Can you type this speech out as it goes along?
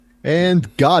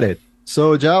and got it.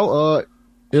 So, Jao,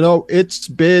 it's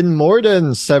been more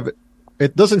than 7.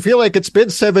 It doesn't feel like it's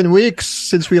been 7 weeks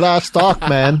since we last talked,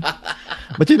 man.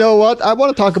 But you know what? I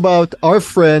want to talk about our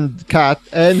friend Kat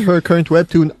and her current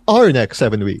webtoon, Our Next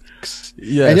 7 Weeks.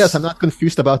 Yes. And yes, I'm not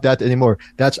confused about that anymore.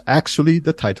 That's actually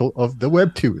the title of the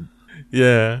webtoon.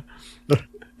 Yeah.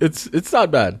 It's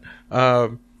not bad.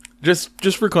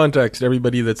 Just for context,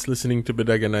 everybody that's listening to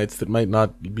Bodega Nights that might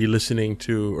not be listening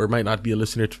to, or might not be a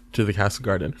listener to the Cast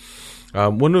Garden,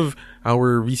 one of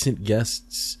our recent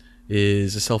guests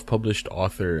is a self-published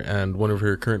author, and one of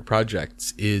her current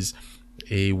projects is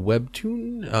a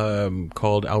webtoon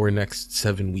called Our Next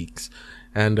 7 Weeks.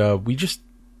 And we just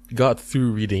got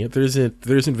through reading it. There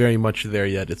isn't very much there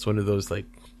yet. It's one of those like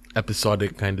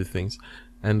episodic kind of things.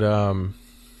 And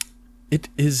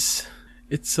it's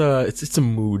a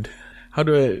mood. How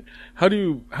do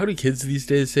kids these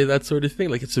days say that sort of thing?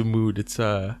 Like, it's a mood. It's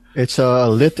a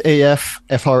lit AF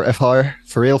FR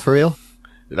for real.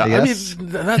 I mean,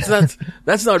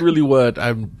 that's not really what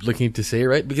I'm looking to say,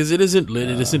 right? Because it isn't lit,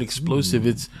 it isn't explosive.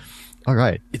 It's all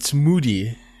right. It's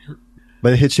moody,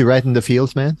 but it hits you right in the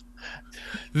feels, man.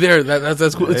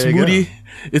 That's cool. It's moody. Go.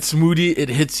 It's moody. It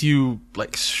hits you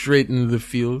like straight in the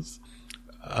feels.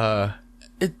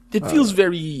 It feels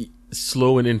very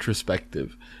slow and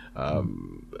introspective.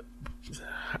 In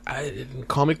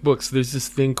comic books, there's this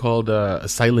thing called a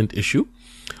silent issue,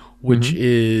 which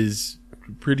is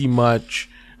pretty much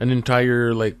an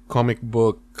entire like comic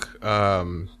book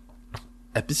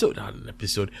episode, not an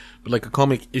episode, but like a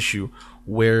comic issue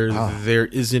where there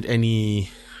isn't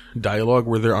any dialogue,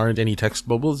 where there aren't any text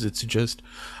bubbles. It's just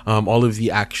all of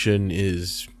the action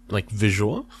is like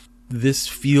visual. This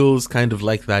feels kind of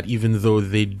like that, even though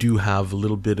they do have a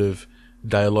little bit of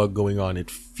dialogue going on.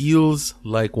 It feels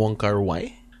like Wong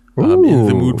Kar-wai, in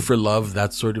the mood for love,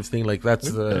 that sort of thing. Like that's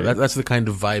the kind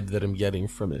of vibe that I'm getting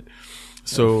from it.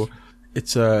 So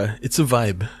it's a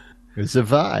vibe. It's a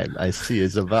vibe. I see.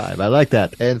 It's a vibe. I like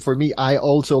that. And for me, I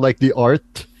also like the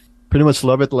art. Pretty much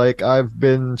love it. Like, I've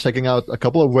been checking out a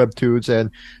couple of webtoons, and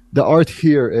the art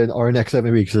here in Our Next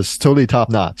 7 Weeks is totally top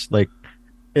notch. Like,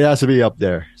 it has to be up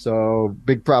there. So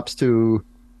big props to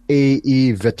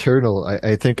A.E. Veternal.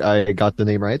 I think I got the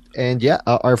name right. And yeah,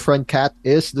 our friend Kat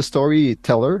is the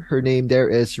storyteller. Her name there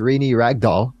is Rainy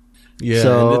Ragdoll. Yeah,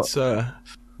 so and it's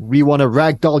we want to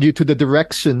ragdoll you to the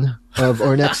direction of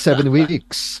Our Next 7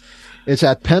 Weeks. It's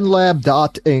at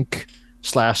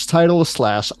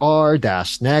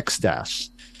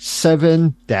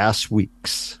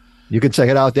penlab.inc/r-next-7-weeks. You can check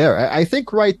it out there. I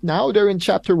think right now they're in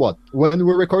chapter what? When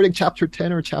we're recording, chapter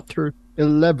 10 or chapter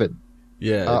 11.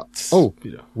 Yeah.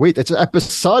 Wait, it's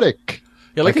episodic.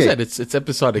 Yeah, like I said, it's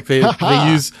episodic. They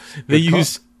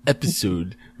use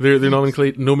episode. Their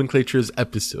nomenclature is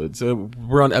episode. So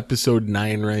we're on episode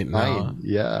 9 right now. 9.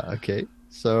 Yeah. Okay.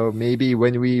 So maybe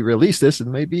when we release this, it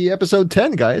may be episode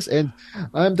 10, guys. And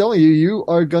I'm telling you, you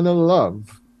are gonna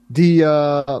love the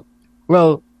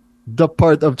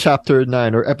part of chapter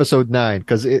 9 or episode 9,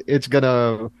 because it's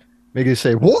gonna make you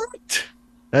say, "What?"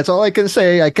 That's all I can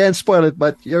say. I can't spoil it,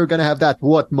 but you're gonna have that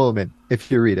 "what" moment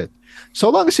if you read it. So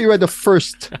long as you read the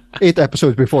first 8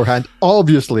 episodes beforehand,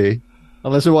 obviously,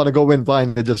 unless you want to go in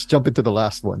blind and just jump into the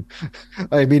last one.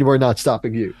 I mean, we're not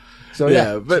stopping you. So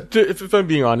yeah. But if I'm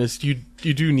being honest, you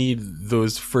do need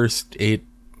those first 8,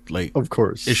 like, of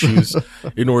course, issues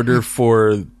in order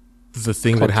for the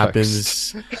thing that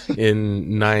Context. happens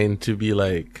in 9 to be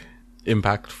like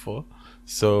impactful.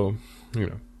 So, you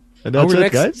know. And that's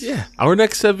it, guys. Yeah. Our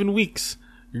Next 7 Weeks.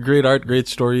 Great art, great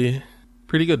story.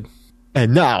 Pretty good.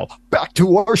 And now, back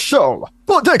to our show.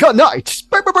 Bodega Nights.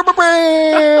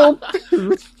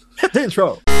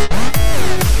 Intro.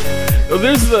 Oh,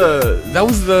 that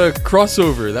was the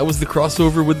crossover. That was the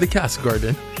crossover with the Cast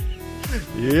Garden.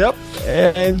 Yep.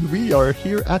 And we are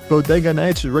here at Bodega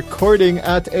Nights recording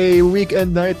at a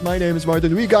weekend night. My name is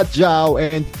Martin. We got Jao,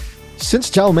 and since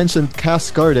Jao mentioned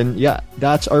Cast Garden, yeah,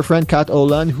 that's our friend Kat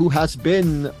Olan, who has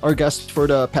been our guest for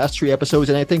the past 3 episodes.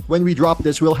 And I think when we drop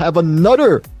this, we'll have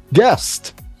another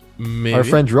guest. Maybe. Our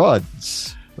friend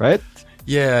Rods, right?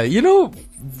 Yeah,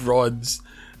 Rods,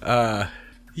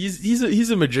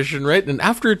 he's a magician, right? And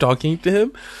after talking to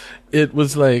him, it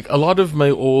was like a lot of my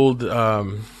old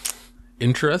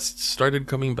interests started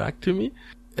coming back to me.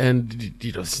 And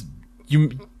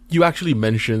you actually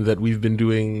mentioned that we've been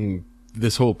doing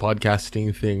this whole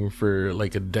podcasting thing for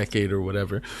like a decade or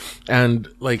whatever, and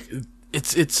like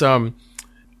it's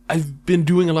I've been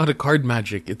doing a lot of card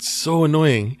magic. It's so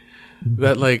annoying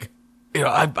that, like,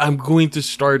 I'm going to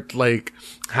start like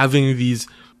having these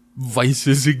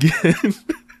vices again.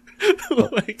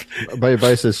 Like, By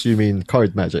vices, you mean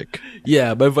card magic.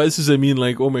 yeah, by vices I mean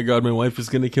like, oh my god, my wife is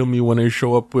gonna kill me when I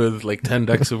show up with like 10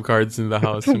 decks of cards in the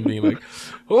house and being like,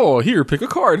 oh, here, pick a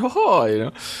card, haha, you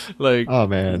know, like, Oh,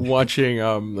 man. watching.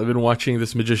 I've been watching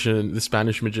this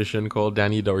Spanish magician called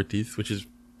Danny D'Ortiz, which is,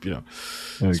 you know,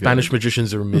 Okay. Spanish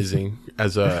magicians are amazing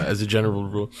as a general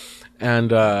rule,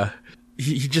 and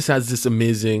he just has this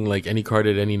amazing like any card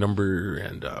at any number,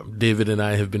 and David and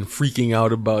I have been freaking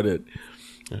out about it.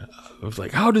 I was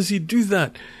like, how does he do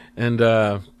that? And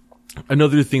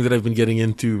another thing that I've been getting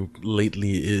into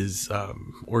lately is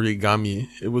origami.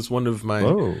 It was one of my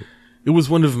Oh.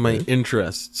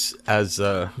 interests as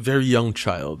a very young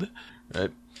child,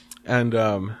 right?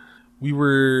 And we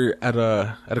were at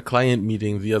a client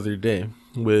meeting the other day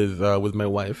with my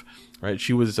wife, right?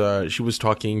 She was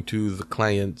talking to the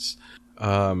clients,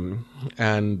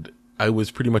 and I was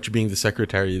pretty much being the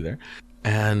secretary there.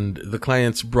 And the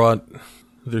clients brought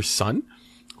their son,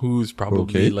 who's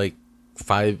probably like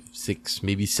 5, 6,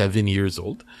 maybe 7 years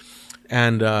old.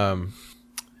 And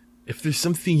if there's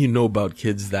something you know about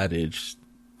kids that age,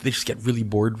 they just get really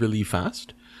bored really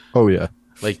fast. Oh, yeah.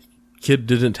 Like, kid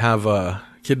didn't have a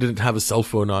cell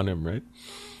phone on him, right?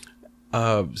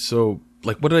 So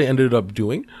like what I ended up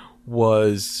doing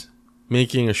was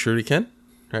making a shuriken,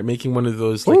 right? Making one of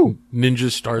those like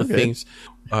ninja star things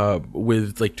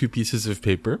with like 2 pieces of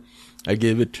paper. I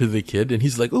gave it to the kid and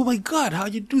he's like, oh my God, how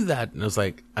you do that? And I was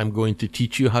like, I'm going to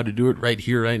teach you how to do it right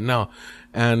here, right now.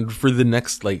 And for the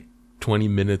next like 20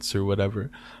 minutes or whatever,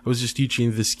 I was just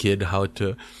teaching this kid how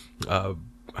to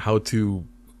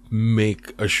make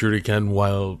a shuriken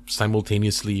while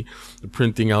simultaneously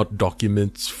printing out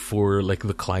documents for like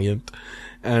the client.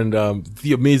 And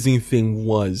the amazing thing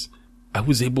was I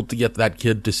was able to get that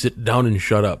kid to sit down and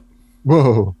shut up.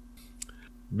 Whoa.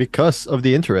 Because of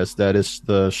the interest that is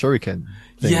the shuriken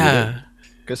thing. Yeah.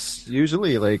 Because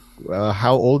usually, like,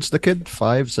 how old's the kid?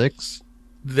 5, 6?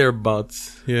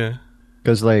 Thereabouts. Yeah.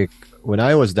 Because, like, when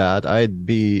I was that, I'd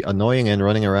be annoying and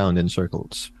running around in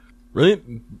circles. Right?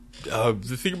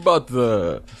 The thing about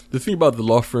the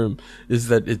law firm is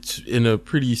that it's in a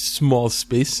pretty small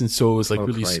space, and so I was like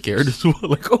really scared as well.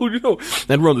 Like, oh no!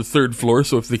 And we're on the 3rd floor,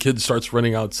 so if the kid starts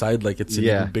running outside, like it's an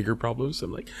even bigger problem. So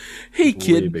I'm like, hey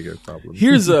kid, way bigger problem.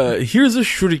 here's a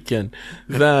shuriken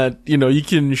that you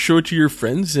can show to your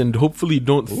friends, and hopefully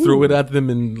don't throw it at them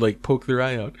and like poke their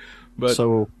eye out. But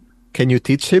so, can you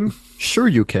teach him? Sure,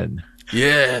 you can.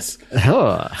 Yes.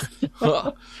 Hadouken.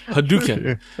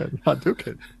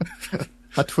 Hadouken.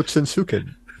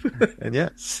 Hatfutsensuken. And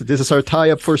yes, this is our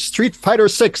tie-up for Street Fighter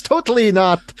 6. Totally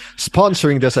not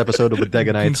sponsoring this episode of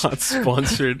Bodega Nights. Not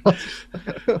sponsored. But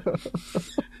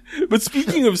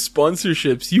speaking of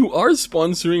sponsorships, you are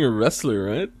sponsoring a wrestler,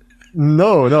 right?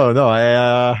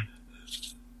 No.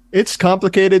 It's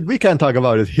complicated. We can't talk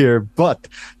about it here. But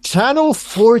Channel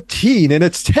 14 in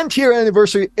its 10th year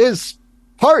anniversary is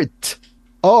part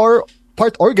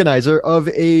organizer of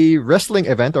a wrestling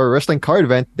event or a wrestling card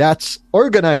event that's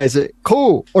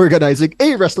co-organizing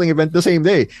a wrestling event the same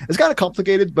day. It's kind of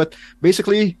complicated, but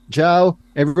basically, Jao,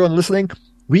 everyone listening,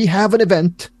 we have an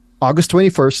event August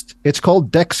 21st. It's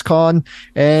called Dexcon.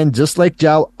 And just like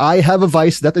Jao, I have a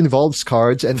vice that involves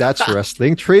cards, and that's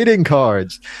wrestling trading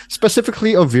cards,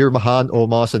 specifically of Veer Mahan,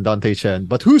 Omos, and Dante Chen.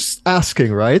 But who's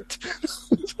asking, right?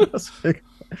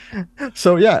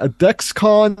 So yeah,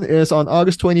 Dexcon is on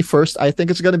August 21st. I think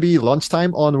it's going to be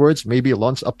lunchtime onwards, maybe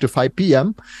lunch up to 5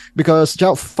 p.m. Because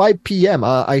 5 p.m.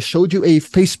 I showed you a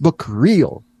Facebook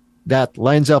reel that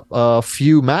lines up a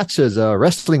few matches,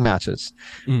 wrestling matches.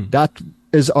 That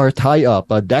is our tie-up,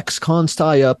 Dexcon's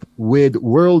tie-up with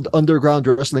World Underground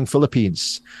Wrestling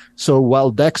Philippines. So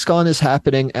while Dexcon is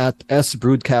happening at S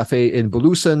Brood Cafe in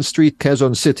Bulusan Street,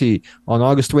 Quezon City on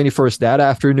August 21st that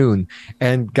afternoon.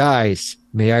 And guys,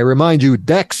 may I remind you,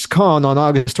 Dexcon on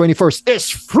August 21st is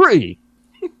free.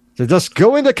 So just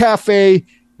go in the cafe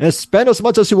and spend as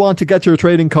much as you want to get your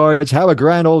trading cards. Have a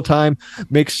grand old time.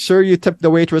 Make sure you tip the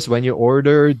waitress when you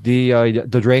order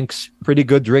the drinks. Pretty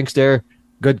good drinks there.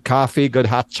 Good coffee, good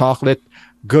hot chocolate,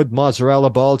 good mozzarella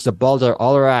balls. The balls are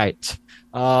all right.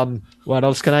 What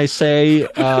else can I say?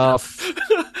 I'm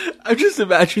just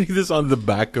imagining this on the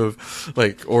back of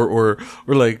like, or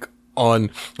like on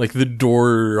like the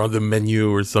door or on the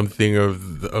menu or something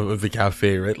of the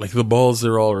cafe, right? Like the balls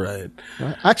are all right.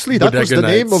 Actually, that was the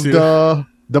name of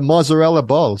the mozzarella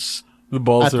balls. The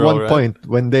balls at are one all right. point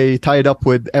when they tied up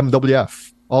with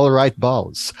MWF. All right,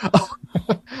 balls. All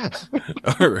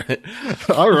right.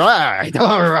 All right.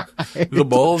 The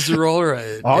balls are all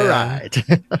right. All right.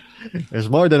 It's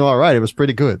more than all right. It was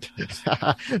pretty good.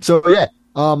 So yeah,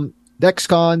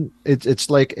 Dexcon, it's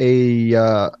like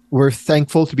we're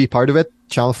thankful to be part of it.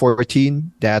 Channel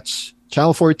 14, that's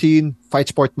Channel 14, Fight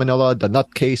Sport Manila, The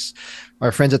Nutcase,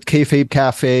 our friends at Kayfabe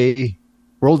Cafe,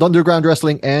 World Underground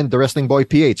Wrestling, and the Wrestling Boy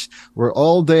PH. We're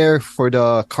all there for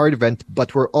the card event,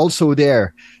 but we're also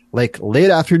there like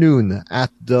late afternoon at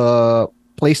the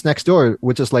place next door,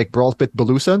 which is like Brawl Pit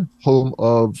Balusan, home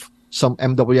of some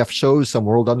MWF shows, some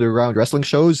World Underground Wrestling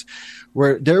shows,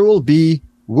 where there will be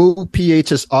Woo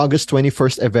PH's August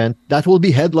 21st event that will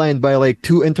be headlined by like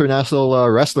two international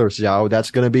wrestlers, Yao. That's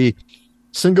going to be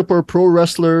Singapore Pro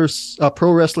Wrestling's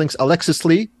Alexis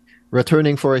Lee,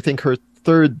 returning for, I think, her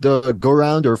third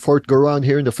go-round or fourth go-round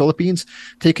here in the Philippines,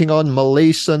 taking on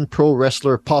Malaysian pro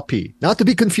wrestler Poppy. Not to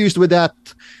be confused with that,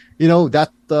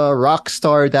 that rock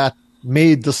star that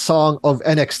made the song of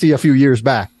NXT a few years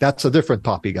back. That's a different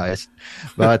Poppy, guys.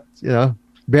 But,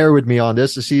 bear with me on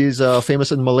this. She's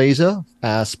famous in Malaysia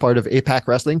as part of APAC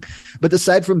Wrestling. But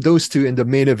aside from those two in the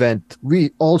main event,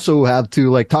 we also have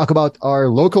to talk about our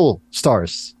local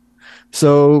stars.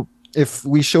 So if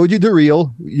we showed you the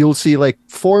reel, you'll see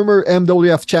former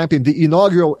MWF champion, the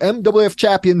inaugural MWF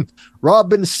champion,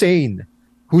 Robin Sane,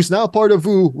 who's now part of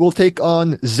Wu, will take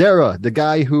on Zera, the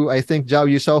guy who I think, Jao,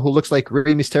 you saw, who looks like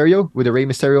Rey Mysterio with a Rey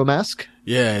Mysterio mask.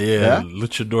 Yeah.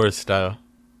 Luchador style.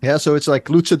 Yeah, so it's like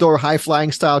luchador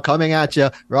high-flying style coming at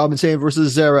you, Robin Sane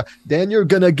versus Zera. Then you're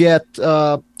going to get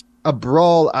a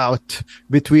brawl out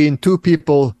between two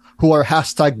people who are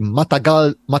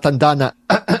matandana.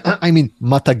 I mean,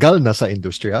 matagal na sa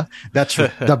industriya. That's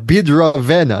the Bidra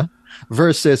Vena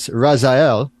versus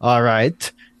Razael. All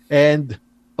right. And,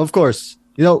 of course,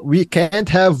 we can't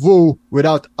have Wu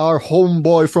without our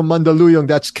homeboy from Mandaluyong.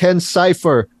 That's Ken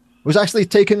Cypher, who's actually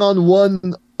taking on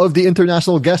one of the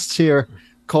international guests here,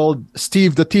 called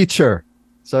Steve the Teacher.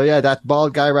 So yeah, that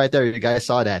bald guy right there, you guys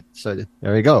saw that. So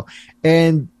there we go.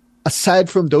 And aside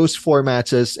from those four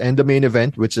matches and the main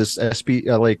event, which is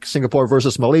Singapore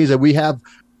versus Malaysia, we have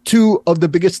two of the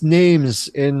biggest names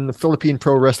in Philippine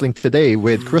pro wrestling today,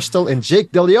 with Crystal and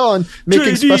Jake De Leon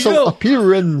making special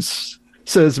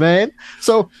appearances, man.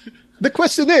 So the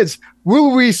question is,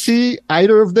 will we see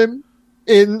either of them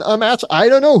in a match? I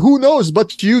don't know. Who knows? But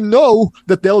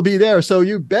that they'll be there. So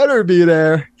you better be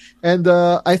there. And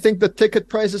I think the ticket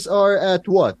prices are at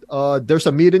what? There's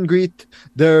a meet and greet.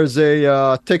 There's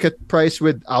a ticket price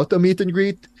without a meet and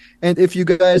greet. And if you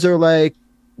guys are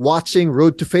watching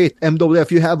Road to Fate,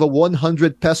 MWF, you have a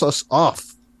 100 pesos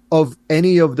off of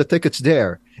any of the tickets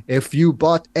there. If you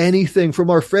bought anything from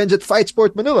our friends at Fight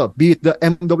Sport Manila, be it the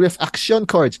MWF Action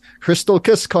cards, Crystal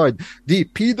Kiss card, the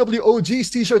PWOG's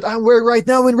t-shirt I'm wearing right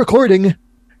now in recording,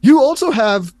 you also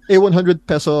have a 100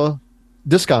 peso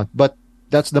discount, but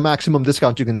that's the maximum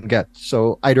discount you can get.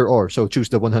 So either or. So choose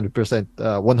the 100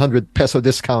 peso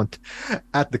discount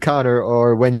at the counter,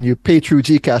 or when you pay through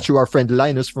GCash through our friend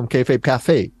Linus from Kayfabe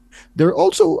Cafe. There are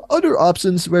also other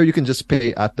options where you can just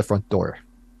pay at the front door.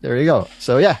 There you go.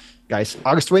 So yeah, guys,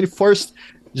 August 21st,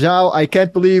 Zhao, I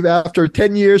can't believe after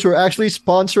 10 years we're actually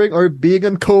sponsoring or being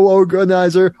a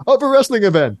co-organizer of a wrestling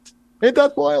event. Ain't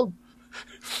that wild?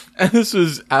 And this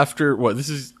was after, this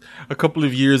is a couple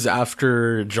of years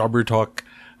after Jobber Talk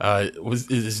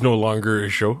is no longer a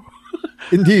show.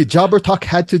 Indeed, Jobber Talk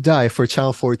had to die for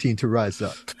Channel 14 to rise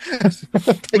up.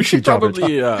 we should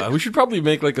probably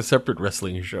make a separate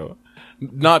wrestling show.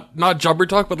 Not Jobber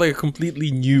Talk, but a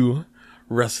completely new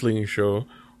wrestling show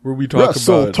where we talk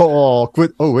Wrestle Talk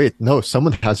with,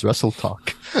 someone has Wrestle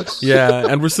Talk. Yeah,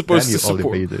 and we're supposed to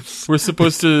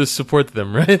support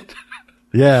them, right?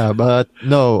 Yeah, but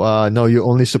no, you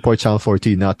only support Channel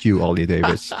 14, not you, Ollie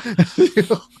Davis.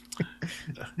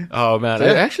 Oh man, so,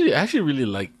 yeah. I actually really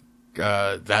like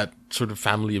that sort of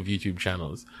family of YouTube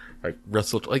channels, like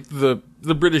the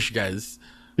British guys.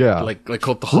 Yeah, like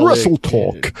Cultaholic, Wrestle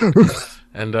Talk,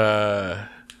 and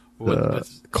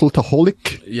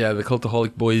Cultaholic. Yeah, the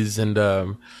Cultaholic boys, and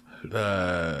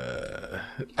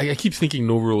I keep thinking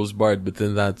No Rules Barred, but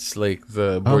then that's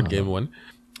the board game one,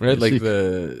 right?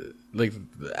 The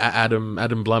Adam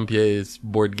Blampier's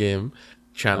board game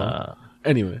channel.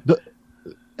 Anyway,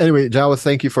 Jawa,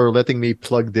 thank you for letting me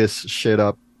plug this shit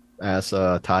up as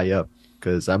a tie-up,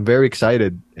 because I'm very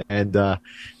excited. And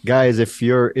guys, if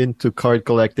you're into card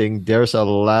collecting, there's a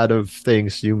lot of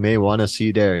things you may want to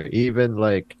see there, even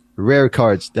rare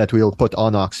cards that we'll put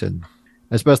on auction,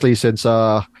 especially since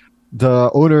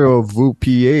the owner of Wu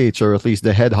PH, or at least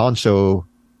the head honcho,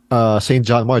 St.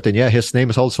 John Martin, yeah, his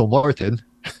name is also Martin,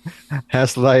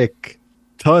 has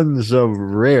tons of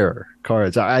rare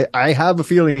cards. I have a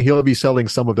feeling he'll be selling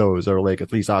some of those, or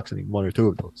at least auctioning one or two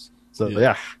of those. So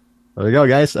yeah, there we go,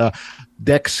 guys.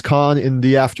 Dexcon in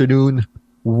the afternoon,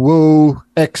 Woo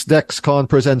X Dexcon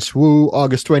presents Woo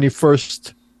August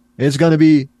 21st. It's gonna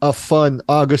be a fun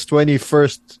August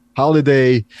 21st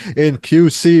holiday in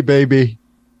QC, baby.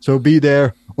 So be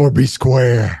there or be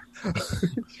square.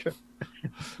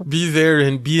 Be there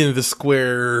and be in the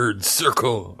squared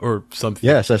circle or something.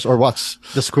 Yes, or what's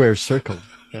the square circle?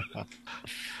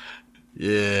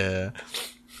 Yeah.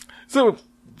 So,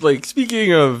 like,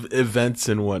 speaking of events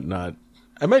and whatnot,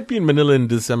 I might be in Manila in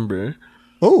December.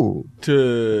 Oh.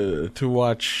 To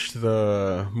watch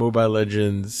the Mobile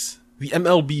Legends, the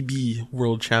MLBB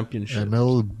World Championship.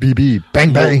 MLBB.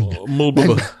 Bang, bang.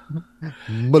 MLBB. Yeah,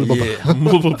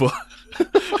 MLBB.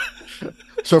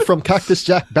 So from Cactus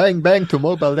Jack bang bang to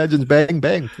Mobile Legends bang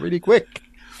bang pretty quick.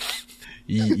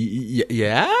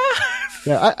 Yeah?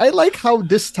 Yeah, I like how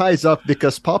this ties up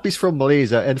because Poppy's from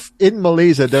Malaysia, and in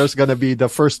Malaysia there's gonna be the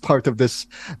first part of this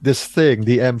thing,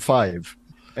 the M5,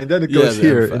 and then it goes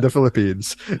here M5 in the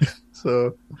Philippines.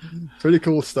 So pretty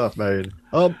cool stuff, man.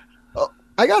 I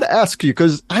gotta ask you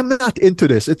because I'm not into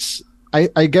this.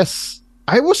 I guess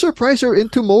I was surprised you're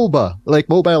into MOBA, like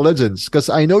Mobile Legends, because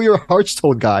I know you're a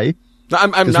Hearthstone guy. No,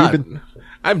 I'm not.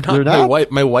 I'm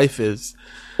not. My wife is.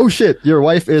 Oh shit! Your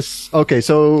wife is okay.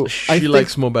 So she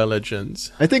likes Mobile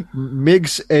Legends. I think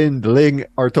Migs and Ling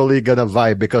are totally gonna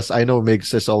vibe because I know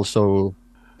Migs is also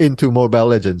into Mobile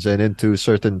Legends and into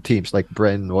certain teams like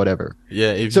Bren, whatever.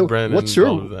 Yeah, so Bren what's and your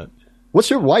all of that. What's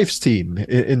your wife's team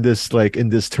in this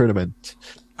tournament?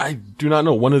 I do not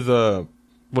know. One of the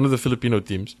Filipino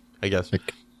teams, I guess.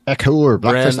 Like Echo or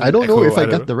Blackfist. I don't know if I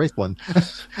got the right one.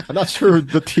 I'm not sure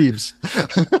the teams.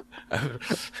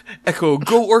 Echo,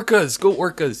 go Orcas, go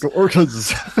Orcas, go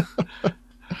Orcas.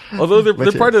 although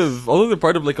they're part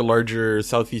of like a larger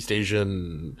Southeast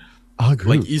Asian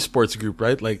like esports group,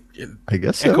 right? Like I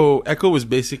guess so. Echo is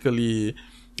basically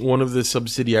one of the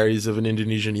subsidiaries of an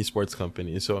Indonesian esports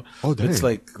company. So it's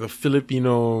like the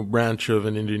Filipino branch of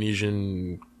an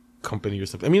Indonesian company or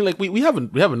something. I mean, like we have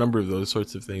a number of those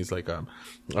sorts of things. Like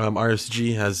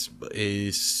RSG has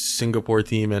a Singapore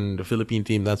team and a Philippine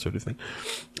team, that sort of thing.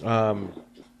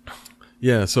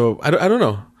 Yeah. So I don't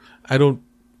know. I don't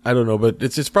know, but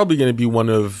it's probably going to be one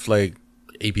of like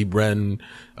AP Bren,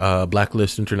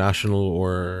 Blacklist International,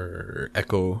 or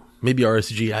Echo. Maybe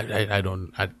RSG.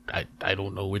 I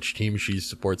don't know which team she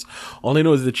supports. All I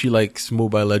know is that she likes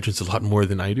Mobile Legends a lot more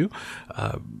than I do.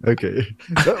 Okay.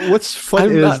 What's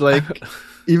fun is like,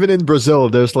 even in Brazil,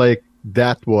 there's like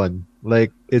that one.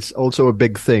 Like it's also a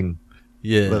big thing.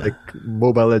 Yeah. Like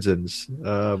Mobile Legends.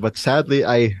 But sadly,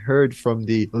 I heard from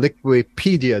the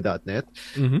Liquipedia.net,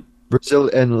 Brazil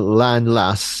and LAN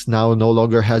LAS now no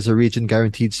longer has a region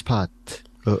guaranteed spot.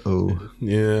 Uh-oh.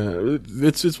 Yeah,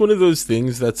 it's one of those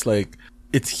things that's like,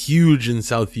 it's huge in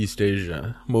Southeast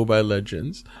Asia, Mobile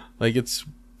Legends. Like it's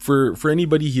for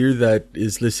anybody here that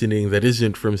is listening that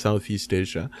isn't from Southeast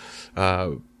Asia,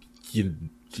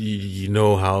 you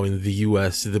know how in the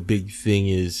US the big thing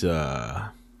is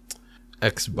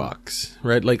Xbox,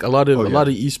 right? Like a lot of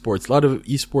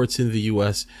esports in the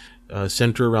US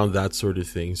center around that sort of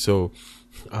thing. So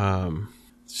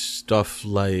stuff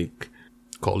like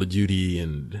Call of Duty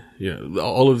and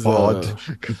all of the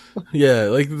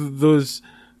like those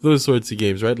sorts of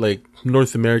games, right? Like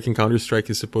North American Counter-Strike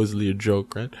is supposedly a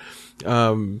joke, right?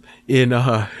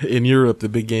 In Europe the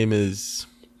big game is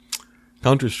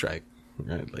Counter-Strike,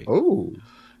 right? Like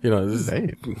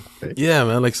yeah,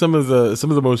 man, like some of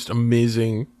the most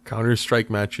amazing Counter-Strike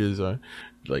matches are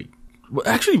like, well,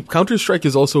 actually Counter-Strike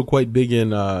is also quite big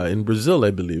in Brazil,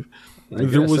 I believe.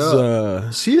 There was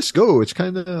CS:GO. It's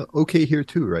kind of okay here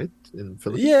too, right? In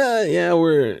Philippines. Yeah,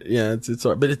 it's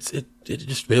but it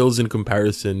just fails in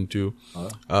comparison to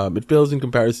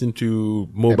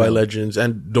Mobile Legends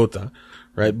and Dota,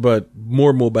 right? But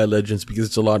more Mobile Legends because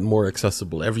it's a lot more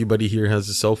accessible. Everybody here has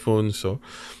a cell phone, so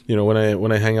when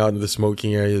I hang out in the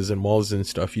smoking areas and malls and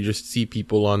stuff, you just see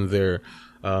people on their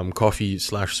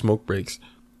coffee/smoke breaks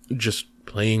just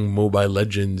playing Mobile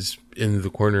Legends in the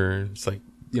corner. It's like,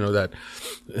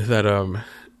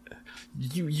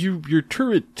 your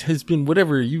turret has been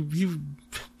whatever, the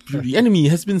enemy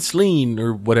has been slain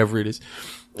or whatever it is.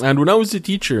 And when I was a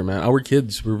teacher, man, our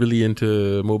kids were really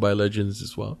into Mobile Legends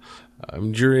as well.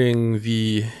 During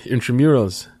the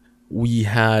intramurals, we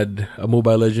had a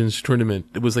Mobile Legends tournament.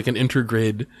 It was like an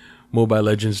intergrade Mobile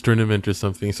Legends tournament or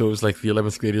something. So it was like the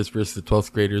 11th graders versus the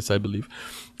 12th graders, I believe.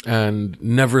 And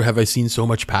never have I seen so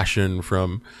much passion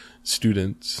from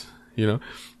students,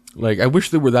 Like, I wish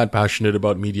they were that passionate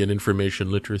about media and information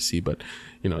literacy, but,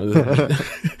 it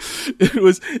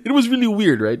was really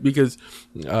weird, right? Because,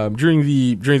 during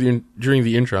the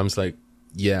intro, I was like,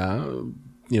 yeah,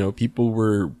 people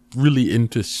were really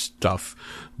into stuff.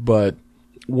 But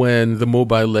when the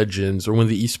Mobile Legends, or when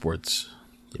the esports,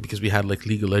 because we had like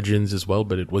League of Legends as well,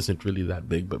 but it wasn't really that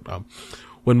big. But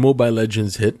when Mobile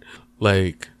Legends hit,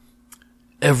 like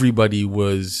everybody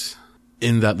was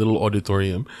in that little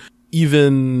auditorium.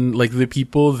 Even like the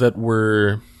people that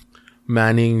were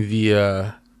manning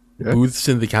the booths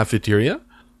in the cafeteria,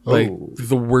 like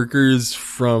the workers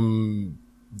from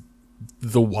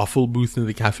the waffle booth in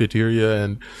the cafeteria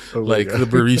and the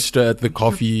barista at the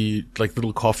coffee, like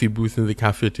little coffee booth in the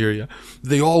cafeteria,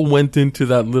 they all went into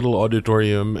that little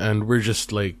auditorium and were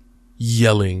just like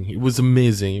yelling. It was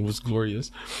amazing. It was glorious.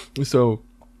 So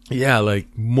yeah, like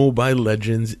Mobile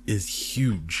Legends is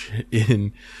huge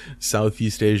in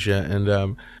Southeast Asia,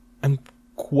 and I'm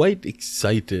quite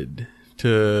excited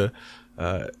to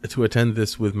attend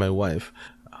this with my wife,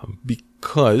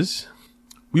 because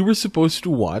we were supposed to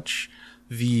watch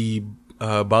the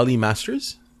Bali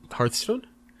Masters, Hearthstone.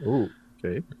 Oh,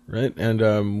 okay. Right,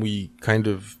 and we kind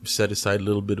of set aside a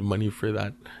little bit of money for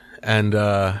that, and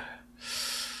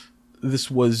this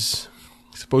was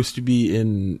supposed to be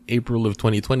in April of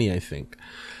 2020, I think.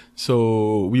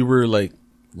 So we were like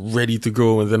ready to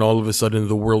go, and then all of a sudden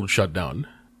the world shut down.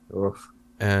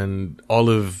 And all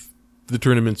of the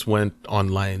tournaments went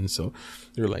online. So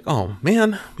they were like, oh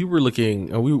man, we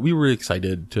were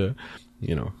excited to,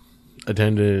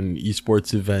 attend an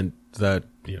esports event that,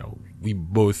 we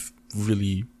both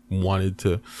really wanted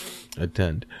to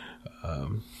attend.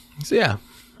 So yeah,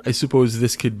 I suppose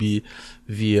this could be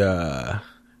the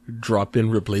drop-in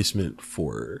replacement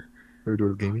for third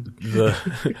world gaming. This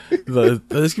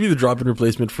could be the drop-in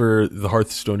replacement for the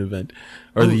Hearthstone event,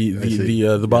 or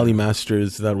the Bali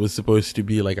Masters that was supposed to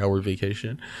be like our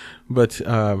vacation. But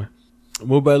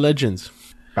Mobile Legends,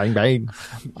 bang bang,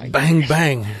 bang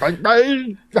bang, bang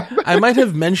bang. I might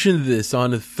have mentioned this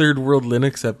on a Third World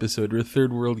Linux episode, or a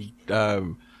Third World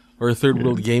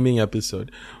Gaming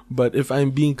episode. But if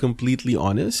I'm being completely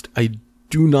honest, I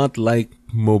do not like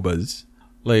MOBAs.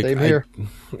 Like, same here.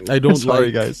 I don't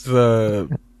Sorry, like guys. I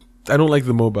don't like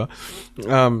the MOBA.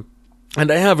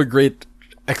 And I have a great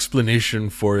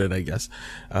explanation for it, I guess.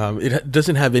 It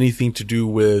doesn't have anything to do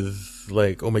with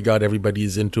like, oh my God,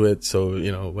 everybody's into it. So,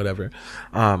 whatever.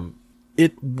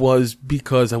 It was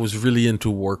because I was really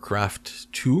into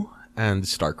Warcraft 2 and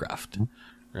StarCraft,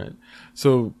 right?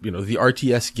 So, the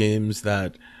RTS games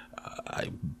that I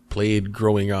played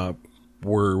growing up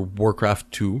were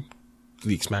Warcraft 2,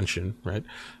 the expansion, right?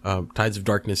 Tides of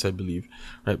Darkness, I believe,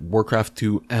 right? Warcraft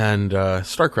 2 and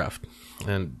StarCraft,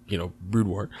 and Brood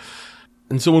War.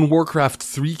 And so when Warcraft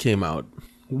 3 came out,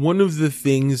 one of the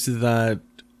things that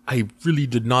I really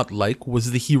did not like was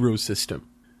the hero system,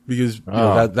 because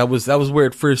that was where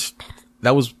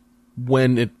that was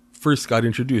when it first got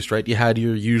introduced, right? You had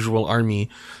your usual army,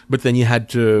 but then you had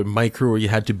to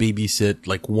babysit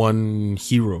like one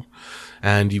hero,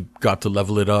 and you got to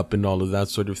level it up and all of that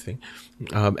sort of thing.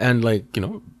 And like,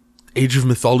 Age of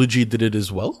Mythology did it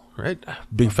as well, right?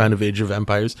 Big fan of Age of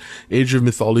Empires. Age of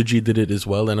Mythology did it as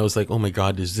well. And I was like, oh my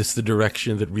God, is this the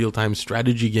direction that real-time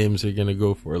strategy games are going to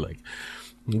go for? Like,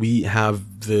 we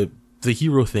have the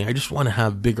hero thing. I just want to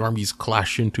have big armies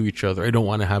clash into each other. I don't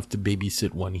want to have to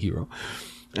babysit one hero.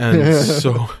 And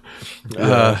so,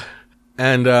 that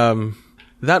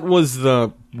was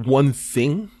the one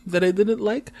thing that I didn't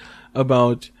like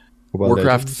about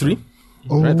Warcraft 3.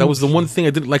 Right? That was the one thing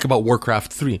I didn't like about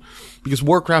Warcraft 3, because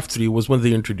Warcraft 3 was when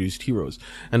they introduced heroes,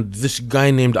 and this guy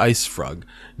named Ice Frog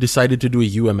decided to do a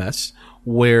UMS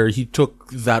where he took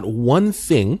that one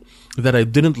thing that I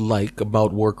didn't like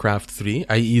about Warcraft 3,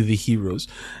 i.e. the heroes,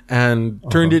 and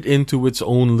turned it into its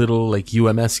own little like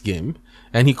UMS game,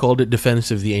 and he called it Defense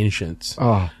of the Ancients.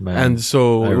 Oh man. And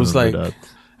so it was like that.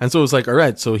 And so it was like, all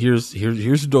right, so here's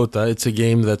Dota. It's a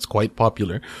game that's quite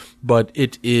popular, but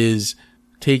it is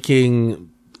taking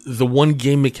the one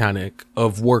game mechanic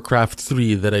of Warcraft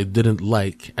 3 that I didn't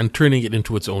like and turning it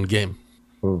into its own game.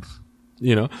 Oof.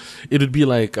 It would be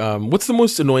like, what's the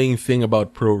most annoying thing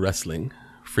about pro wrestling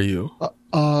for you?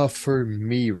 For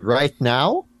me right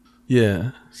now,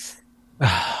 Yeah.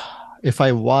 if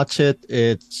I watch it,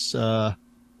 it's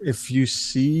if you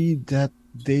see that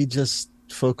they just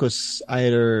focus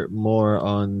either more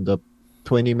on the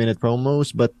 20-minute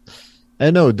promos, but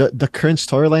I know the current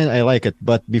storyline, I like it,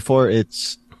 but before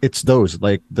it's those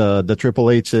like the Triple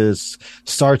H's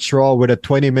starts Raw with a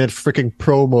 20-minute freaking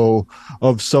promo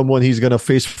of someone he's gonna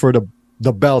face for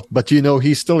the belt, but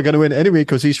he's still gonna win anyway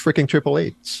because he's freaking Triple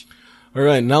H. All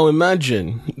right, now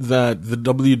imagine that the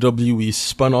WWE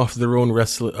spun off their own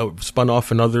spun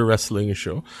off another wrestling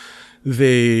show.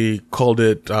 They called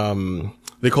it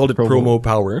They called it promo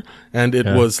power, and it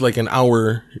was like an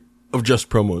hour of just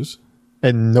promos.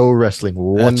 And no wrestling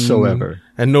whatsoever.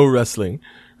 And no wrestling,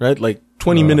 right? Like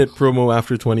 20-minute promo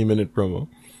after 20-minute promo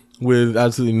with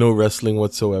absolutely no wrestling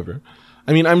whatsoever.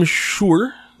 I mean, I'm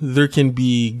sure there can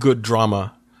be good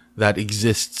drama that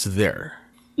exists there.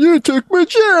 You took my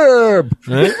jab!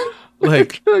 Right?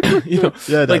 Like, you know,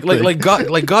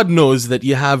 like God knows that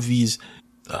you have these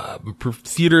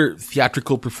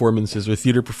theatrical performances or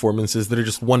theater performances that are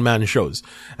just one-man shows.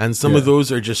 And some of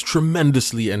those are just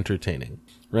tremendously entertaining,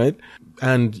 right?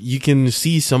 And you can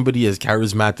see somebody as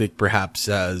charismatic, perhaps,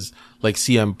 as like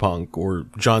CM Punk or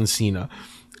John Cena,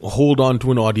 hold on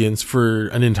to an audience for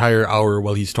an entire hour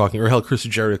while he's talking, or hell, Chris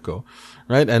Jericho,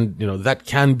 right? And, you know, that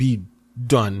can be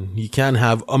done. You can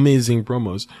have amazing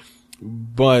promos,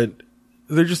 but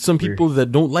there are just some people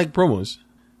that don't like promos.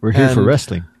 We're here for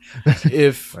wrestling.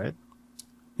 If, right?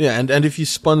 Yeah, and if you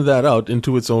spun that out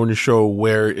into its own show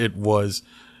where it was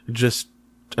just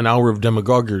an hour of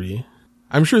demagoguery,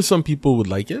 I'm sure some people would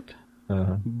like it,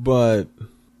 but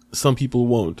some people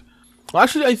won't. Well,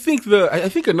 actually, I think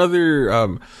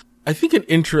an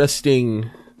interesting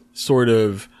sort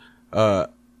of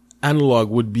analog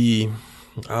would be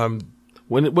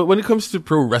when it comes to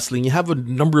pro wrestling, you have a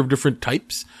number of different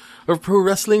types of pro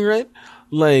wrestling, right?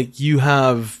 Like you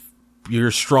have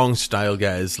your strong style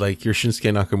guys, like your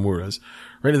Shinsuke Nakamura's,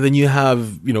 right? And then you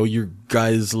have, you know, your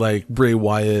guys like Bray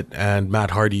Wyatt and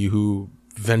Matt Hardy who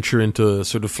venture into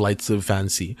sort of flights of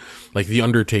fancy, like The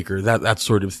Undertaker, that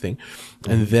sort of thing.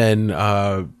 And then,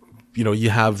 you know, you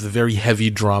have the very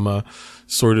heavy drama,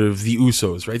 sort of the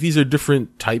Usos, right? These are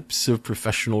different types of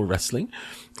professional wrestling.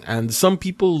 And some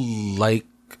people like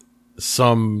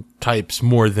some types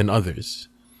more than others.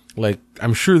 Like,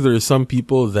 I'm sure there are some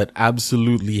people that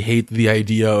absolutely hate the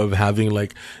idea of having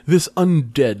like this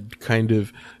undead kind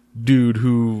of dude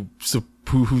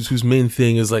whose main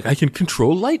thing is like, I can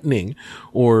control lightning,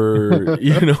 or,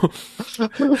 you know,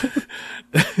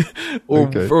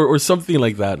 or something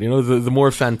like that, you know, the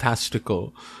more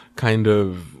fantastical kind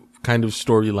of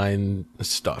storyline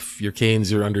stuff. Your Kanes,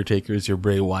 your Undertakers, your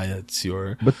Bray Wyatts,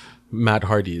 your Matt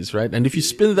Hardys, right? And if you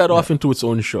spin that off into its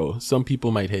own show, some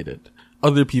people might hate it.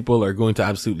 Other people are going to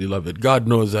absolutely love it. God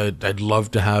knows I'd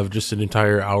love to have just an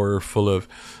entire hour full of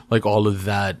like all of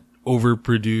that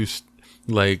overproduced,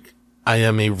 like, I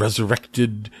am a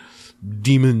resurrected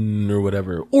demon or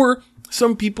whatever. Or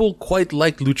some people quite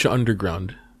like Lucha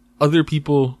Underground. Other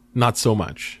people, not so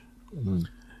much. Mm-hmm.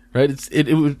 Right?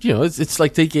 It's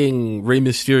like taking Rey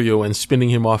Mysterio and spinning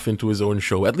him off into his own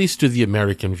show, at least to the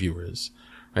American viewers.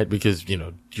 Right? Because, you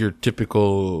know, your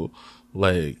typical,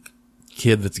 like,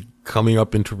 kid that's coming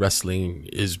up into wrestling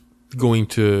is going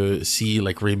to see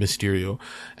like Rey Mysterio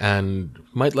and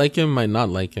might like him, might not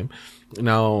like him.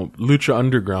 Now, Lucha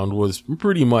Underground was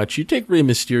pretty much, you take Rey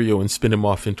Mysterio and spin him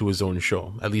off into his own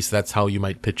show. At least that's how you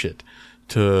might pitch it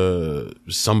to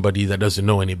somebody that doesn't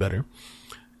know any better.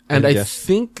 And I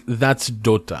think that's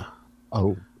Dota.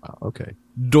 Oh, okay.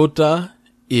 Dota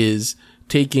is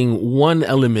taking one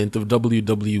element of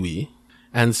WWE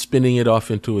and spinning it off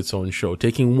into its own show.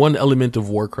 Taking one element of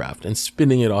Warcraft and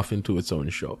spinning it off into its own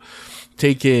show.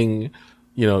 Taking,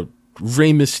 you know,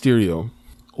 Rey Mysterio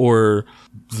or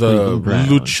the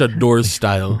luchador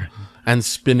style and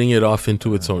spinning it off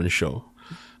into its own show.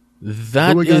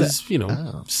 That is, you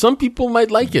know, some people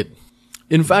might like it.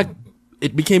 In fact,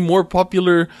 it became more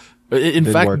popular. In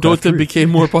fact, Warcraft Dota 3 became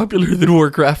more popular than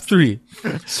Warcraft 3.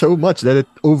 So much that it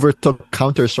overtook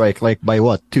Counter-Strike like by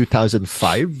what,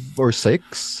 2005 or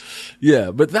 6?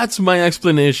 Yeah, but that's my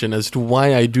explanation as to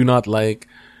why I do not like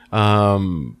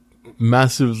massively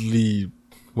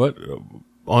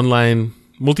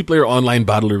multiplayer online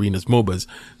battle arenas, MOBAs.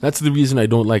 That's the reason I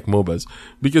don't like MOBAs,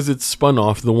 because it spun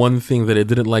off the one thing that I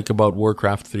didn't like about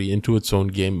Warcraft 3 into its own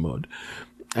game mode.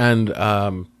 And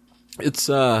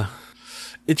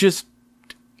it just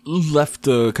left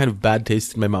a kind of bad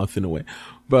taste in my mouth in a way.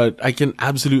 But I can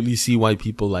absolutely see why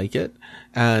people like it,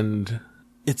 and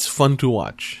it's fun to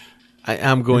watch. I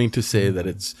am going to say that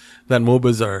that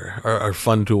MOBAs are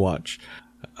fun to watch.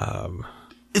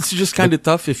 It's just kind of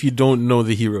tough if you don't know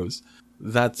the heroes.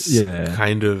 That's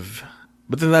kind of,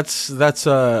 but then that's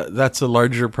a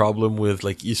larger problem with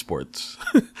like esports,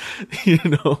 you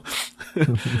know,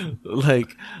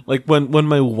 like when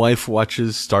my wife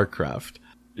watches StarCraft,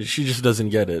 she just doesn't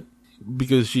get it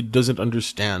because she doesn't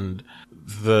understand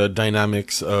the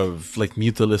dynamics of like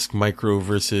Mutalisk Micro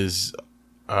versus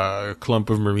a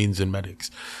clump of Marines and medics.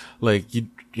 Like you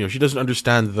know, she doesn't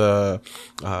understand the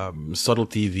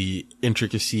subtlety, the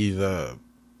intricacy, the,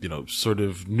 you know, sort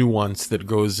of nuance that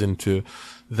goes into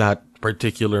that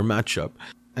particular matchup.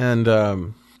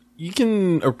 And you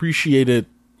can appreciate it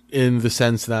in the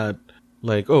sense that,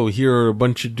 like, oh, here are a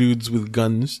bunch of dudes with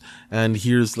guns, and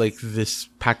here's like this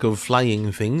pack of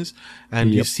flying things,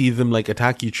 and you see them like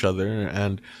attack each other,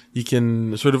 and you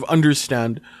can sort of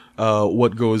understand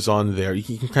what goes on there.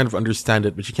 You can kind of understand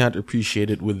it, but you can't appreciate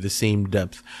it with the same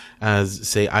depth as,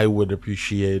 say, I would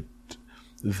appreciate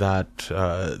that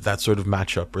that sort of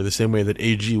matchup, or the same way that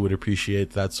AG would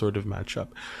appreciate that sort of matchup.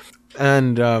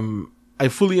 And I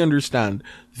fully understand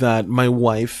that my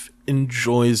wife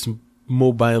enjoys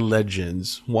Mobile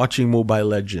Legends, watching Mobile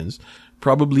Legends,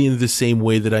 probably in the same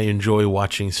way that I enjoy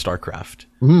watching StarCraft.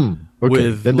 Okay.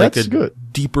 With Then like that's a good.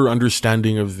 deeper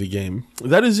understanding of the game.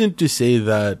 That isn't to say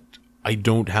that I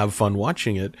don't have fun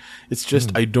watching it. It's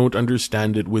just I don't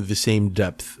understand it with the same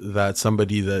depth that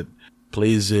somebody that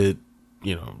plays it,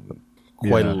 you know,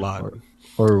 quite a lot.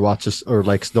 Or watches or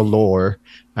likes the lore.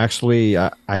 Actually,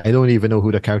 I don't even know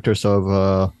who the characters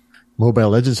of Mobile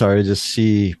Legends are. I just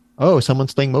see, oh,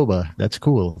 someone's playing MOBA. That's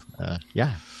cool.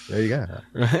 Yeah, there you go.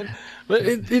 Right? But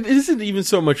it isn't even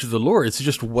so much the lore. It's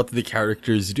just what the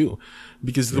characters do.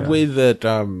 Because the way that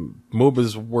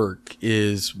MOBAs work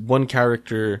is one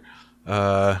character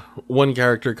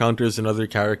counters another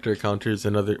character, counters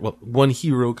another, well, one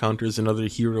hero counters another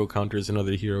hero, counters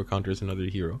another hero, counters another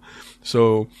hero.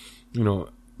 So, you know,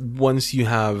 once you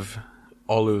have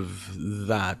all of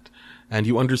that, and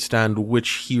you understand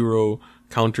which hero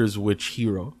counters which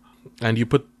hero, and you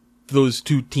put those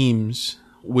two teams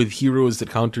with heroes that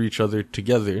counter each other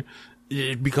together,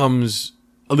 it becomes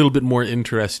a little bit more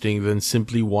interesting than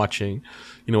simply watching,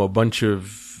 you know, a bunch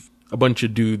of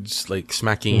dudes like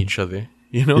smacking each other,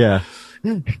 you know? Yeah.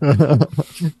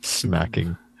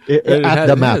 Smacking. At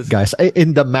the map, guys.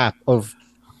 In the map of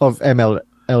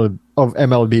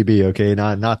MLBB, okay?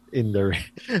 Not in the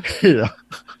you know.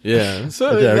 Yeah.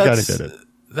 So yeah, I kinda get it.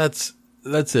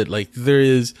 That's it. Like, there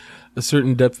is a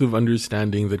certain depth of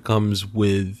understanding that comes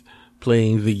with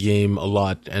playing the game a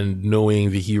lot and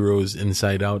knowing the heroes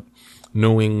inside out,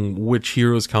 knowing which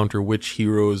heroes counter which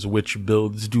heroes, which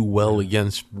builds do well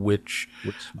against which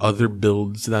other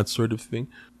builds, that sort of thing.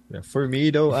 Yeah, for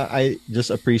me, though, I just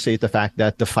appreciate the fact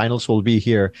that the finals will be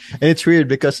here. And it's weird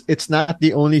because it's not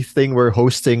the only thing we're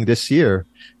hosting this year.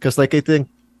 Because, like, I think,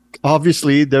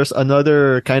 obviously, there's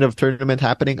another kind of tournament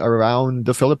happening around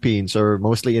the Philippines, or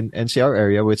mostly in NCR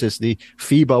area, which is the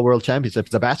FIBA World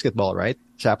Championships, the basketball, right?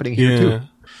 It's happening here, too.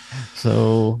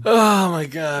 So, oh my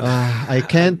god, I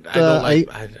can't.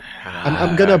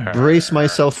 I'm gonna brace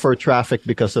myself for traffic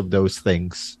because of those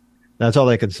things. That's all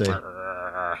I can say.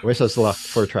 Wish us luck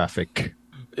for traffic.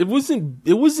 It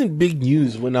wasn't big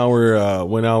news when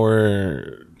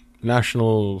our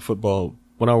national football,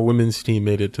 when our women's team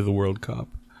made it to the World Cup.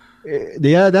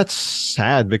 Yeah, that's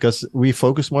sad because we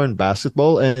focus more on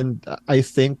basketball, and I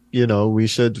think, you know, we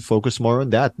should focus more on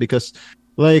that because,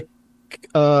 like,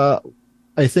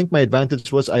 I think my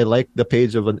advantage was I liked the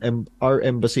page of our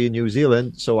embassy in New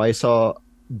Zealand, so I saw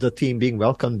the team being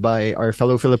welcomed by our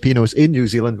fellow Filipinos in New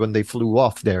Zealand when they flew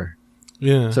off there.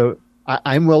 Yeah. So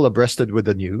I'm well abreasted with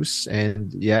the news,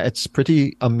 and yeah, it's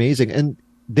pretty amazing. And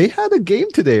they had a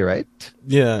game today, right?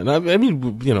 Yeah, and I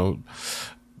mean, you know,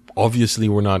 obviously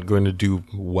we're not going to do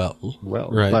well,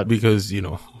 right? But, because, you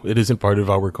know, it isn't part of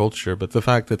our culture. But the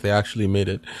fact that they actually made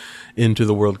it into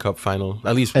the World Cup final,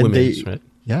 at least women's, right?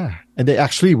 Yeah, and they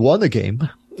actually won a game.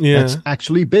 Yeah, that's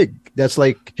actually big. That's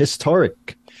like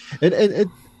historic, and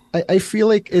I feel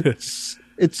like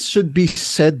it should be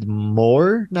said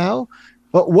more now.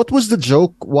 But what was the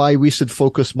joke? Why we should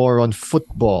focus more on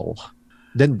football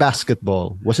than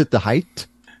basketball? Was it the height?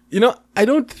 You know, I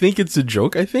don't think it's a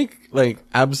joke. I think, like,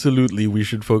 absolutely we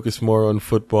should focus more on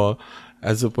football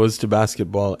as opposed to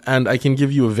basketball. And I can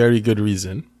give you a very good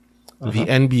reason. The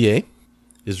NBA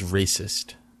is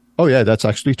racist. Oh, yeah, that's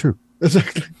actually true. That's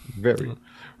actually very.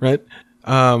 Right?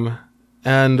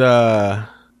 And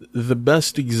the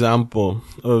best example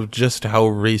of just how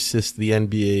racist the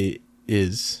NBA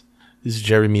is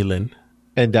Jeremy Lin.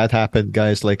 And that happened,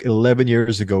 guys, like 11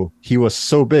 years ago. He was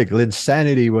so big.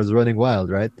 Linsanity was running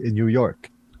wild, right? In New York.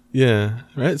 Yeah,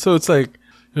 right? So it's like,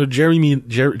 you know,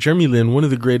 Jeremy Lin, one of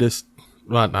the greatest,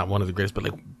 well, not one of the greatest, but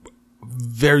like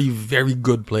very, very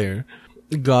good player,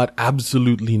 got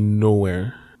absolutely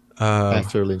nowhere.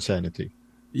 After Linsanity.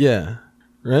 Yeah,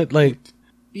 right? Like,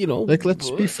 you know. Like, let's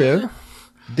be fair.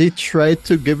 They tried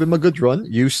to give him a good run.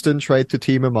 Houston tried to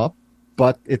team him up,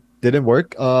 but it didn't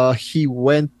work. He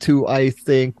went to, I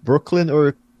think, Brooklyn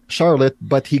or Charlotte,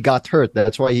 but he got hurt.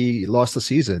 That's why he lost the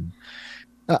season.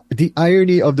 The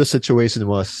irony of the situation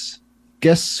was,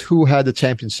 guess who had the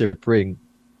championship ring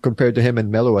compared to him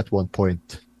and Melo at one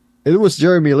point? It was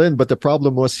Jeremy Lin, but the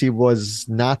problem was he was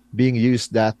not being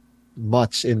used that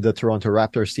much in the Toronto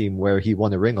Raptors team where he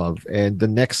won a ring of. And the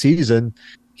next season,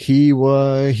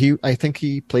 I think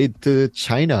he played to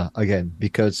China again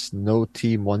because no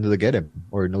team wanted to get him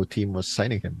or no team was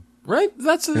signing him. Right?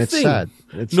 That's the And it's thing. sad.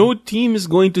 No team is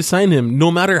going to sign him,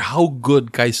 no matter how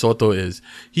good Kai Soto is.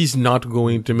 He's not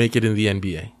going to make it in the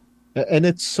NBA. And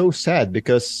it's so sad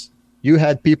because you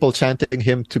had people chanting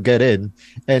him to get in,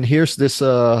 and here's this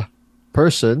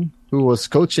person who was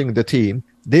coaching the team.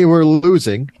 They were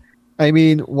losing. I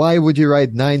mean, why would you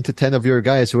ride 9 to 10 of your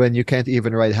guys when you can't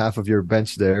even ride half of your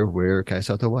bench there where Kai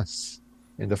Soto was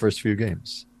in the first few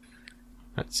games?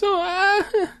 So,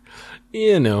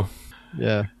 you know.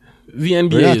 Yeah. The We're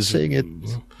NBA not is saying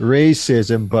it's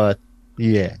racism, but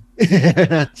yeah.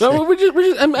 no,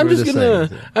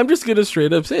 I'm just gonna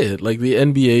straight up say it. Like the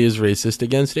NBA is racist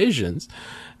against Asians,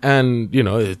 and you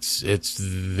know it's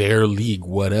their league,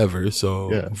 whatever.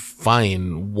 So Yeah.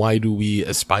 fine. Why do we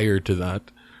aspire to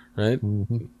that, right?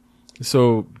 Mhm.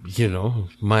 So you know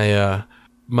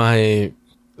my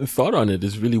thought on it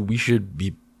is really we should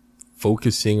be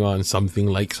focusing on something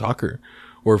like soccer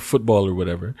or football or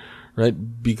whatever,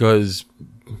 right? Because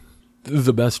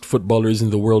the best footballers in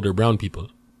the world are brown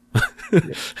people.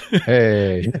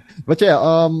 Hey. But yeah,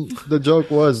 the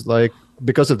joke was like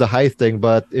because of the height thing,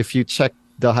 but if you check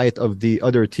the height of the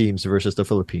other teams versus the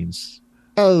Philippines,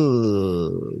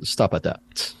 I'll stop at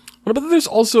that. But there's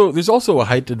also a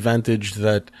height advantage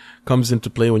that comes into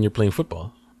play when you're playing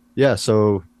football. Yeah,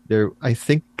 so I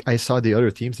think I saw the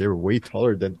other teams, they were way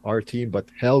taller than our team, but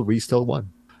hell, we still won.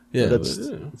 Yeah, That's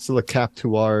it's still a cap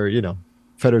to our,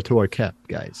 feather to our cap,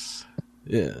 guys.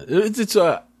 yeah. It's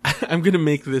I'm gonna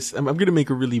make this. I'm gonna make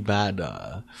a really bad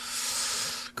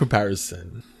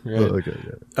comparison. Right? Oh, okay,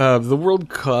 yeah. The World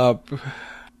Cup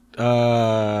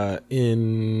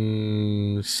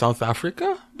in South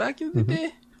Africa back in the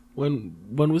day. When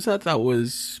was that? That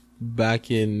was back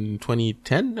in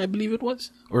 2010, I believe it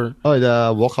was. Or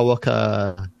the Waka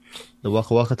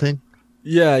Waka thing?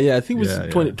 yeah, I think it was Yeah,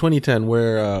 2010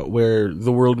 where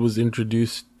the world was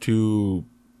introduced to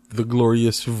the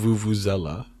glorious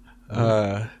vuvuzela.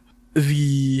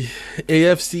 The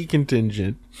AFC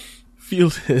contingent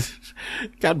fielded,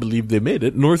 can't believe they made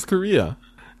it, North Korea.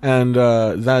 And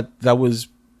that was,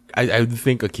 I would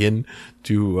think, akin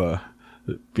to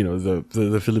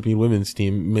the Philippine women's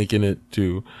team making it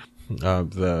to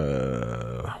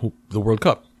the World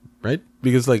Cup, right?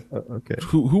 Because Okay.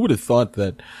 who would have thought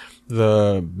that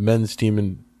the men's team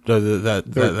in that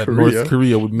Korea. North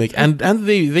Korea would make, and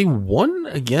they won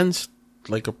against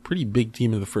like a pretty big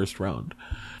team in the first round.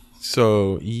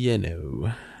 So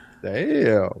Damn.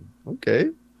 Okay.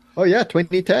 Oh yeah,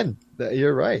 2010.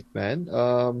 You're right, man.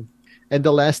 And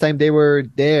the last time they were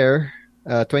there,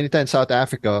 2010 South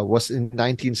Africa was in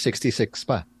 1966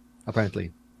 pa,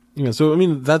 apparently. yeah, so I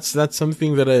mean that's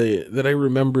something that I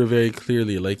remember very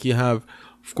clearly. Like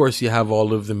of course you have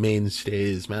all of the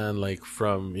mainstays, man, like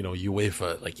from,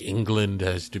 UEFA, like England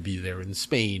has to be there and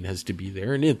Spain has to be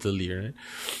there and Italy, right?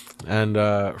 And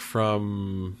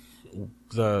from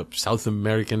the South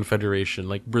American Federation,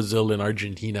 like Brazil and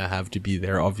Argentina have to be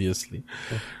there, obviously.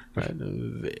 Right.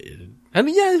 And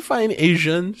yeah, fine,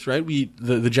 Asians, right?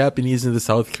 The Japanese and the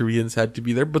South Koreans had to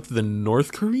be there, but the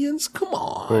North Koreans, come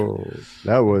on. Oh,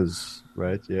 that was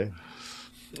right, yeah.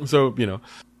 So,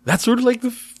 that's sort of like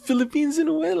the Philippines in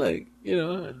a way. Like,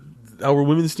 our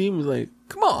women's team was like,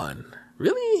 come on,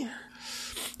 really?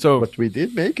 So, But we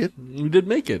did make it. we did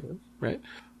make it, right?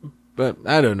 But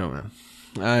I don't know, man.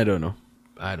 I don't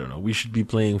know. We should be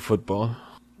playing football.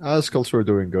 Skulls were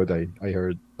doing good, I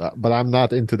heard. But I'm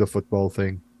not into the football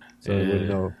thing. So I wouldn't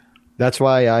know. That's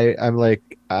why I'm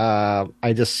like,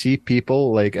 I just see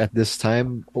people like at this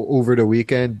time over the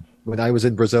weekend when I was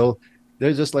in Brazil,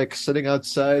 they're just like sitting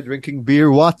outside drinking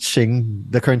beer, watching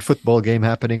the current football game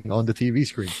happening on the TV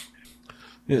screen.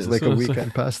 Yeah, It's like a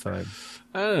weekend pastime.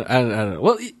 I don't know.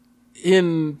 Well,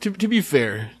 to be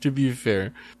fair,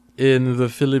 in the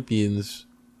Philippines,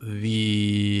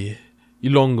 the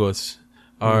Ilonggos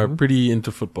are pretty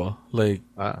into football. Like,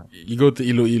 you go to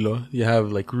Iloilo, you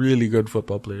have like really good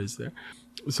football players there.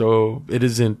 So it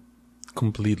isn't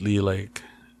completely like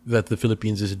that the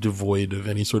Philippines is devoid of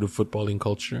any sort of footballing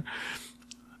culture.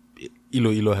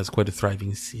 Iloilo has quite a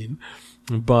thriving scene.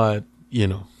 But,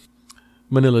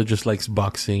 Manila just likes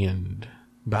boxing and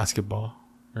basketball,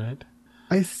 right?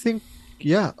 I think,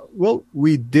 yeah. Well,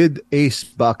 we did ace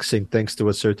boxing thanks to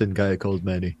a certain guy called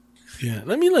Manny. Yeah,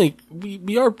 I mean, like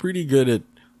we are pretty good at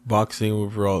boxing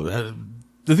overall.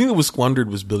 The the thing that was squandered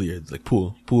was billiards, like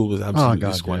pool. Pool was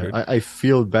absolutely squandered. I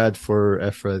feel bad for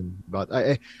Efren, but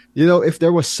if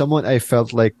there was someone I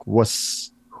felt like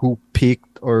was who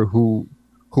peaked or who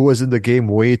was in the game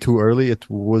way too early, it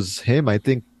was him. I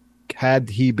think had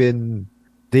he been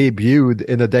debuted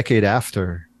in a decade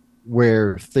after,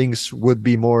 where things would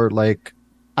be more like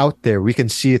out there, we can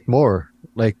see it more,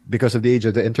 like because of the age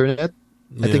of the internet.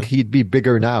 I think he'd be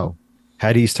bigger now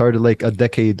had he started like a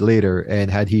decade later and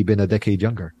had he been a decade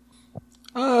younger.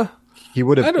 He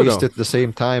would have faced it the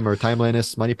same time or timeline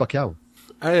as Manny Pacquiao.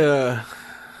 I'll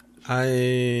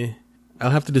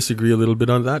have to disagree a little bit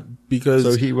on that because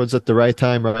so he was at the right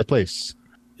time, right place.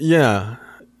 Yeah.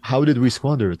 How did we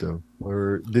squander it though,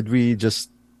 or did we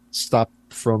just stop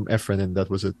from Efren and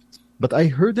that was it? But I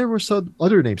heard there were some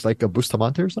other names like a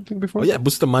Bustamante or something before. Oh yeah,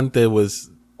 Bustamante was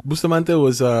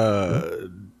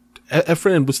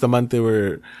Efren and Bustamante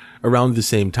were around the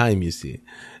same time, you see.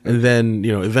 And then,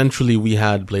 eventually we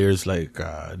had players like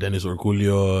Dennis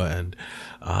Orculio and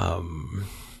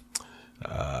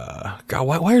God,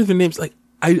 why are the names like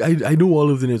I know all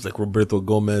of the names like Roberto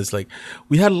Gomez. Like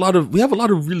we have a lot of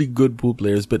really good pool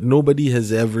players, but nobody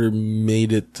has ever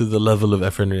made it to the level of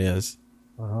Efren Reyes.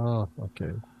 Oh,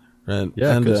 okay. Right.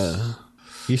 Yeah, and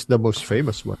he's the most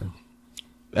famous one.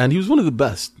 And he was one of the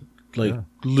best.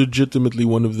 Legitimately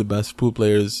one of the best pool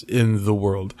players in the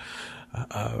world.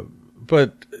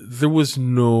 But there was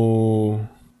no,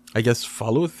 I guess,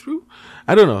 follow through.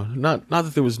 I don't know. Not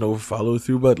that there was no follow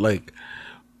through, but like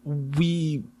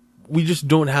we just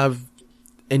don't have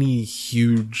any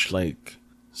huge like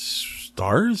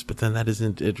stars. But then that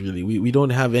isn't it really. We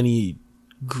don't have any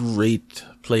great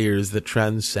players that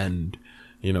transcend.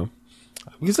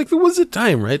 Because like there was a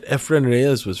time, right? Efren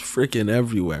Reyes was freaking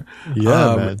everywhere.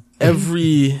 Yeah, man.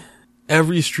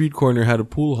 Every street corner had a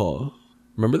pool hall.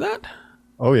 Remember that?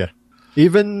 Oh yeah.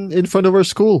 Even in front of our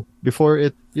school before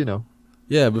it,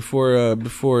 Yeah,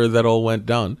 before that all went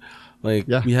down. Like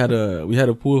we had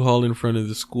a pool hall in front of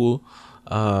the school.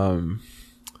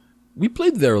 We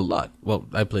played there a lot. Well,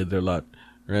 I played there a lot,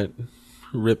 right?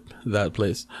 Rip that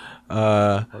place.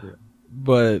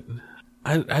 But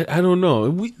I don't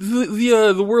know.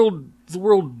 The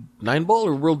world 9-ball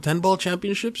or world 10-ball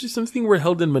championships or something were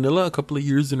held in Manila a couple of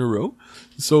years in a row.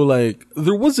 So like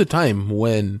there was a time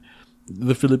when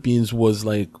the Philippines was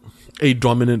like a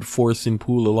dominant force in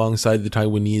pool alongside the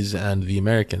Taiwanese and the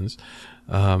Americans,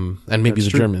 and maybe the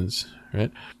Germans,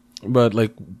 right? But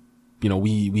like,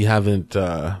 we haven't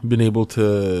been able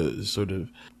to sort of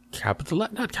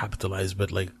not capitalize,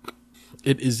 but like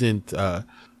it isn't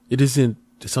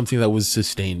something that was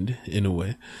sustained in a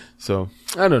way. So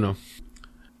I don't know.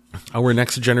 Our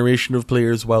next generation of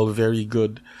players, while very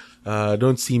good,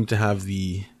 don't seem to have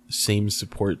the same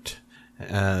support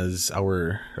as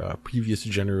our previous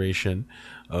generation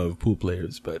of pool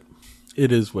players, but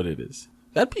it is what it is.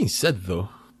 That being said, though,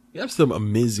 we have some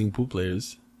amazing pool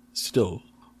players still.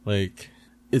 Like,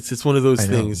 it's one of those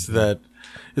things that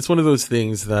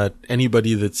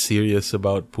anybody that's serious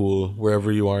about pool,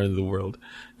 wherever you are in the world,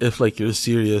 if like you're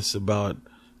serious about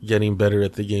getting better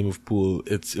at the game of pool,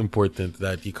 it's important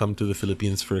that you come to the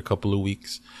Philippines for a couple of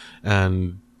weeks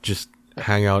and just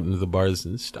hang out in the bars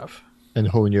and stuff. And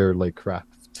hone your like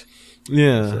craft.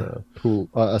 Yeah.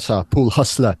 As a pool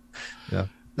hustler. Yeah.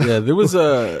 Yeah, there was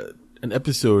an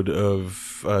episode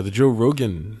of the Joe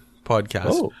Rogan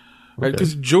podcast. Oh, okay. Right?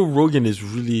 Because Joe Rogan is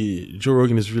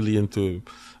really into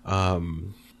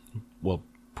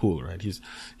pool, right?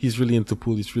 He's really into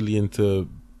pool, he's really into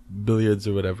billiards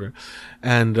or whatever.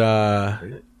 And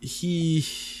he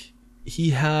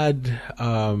had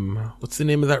what's the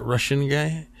name of that Russian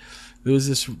guy? There was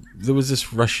this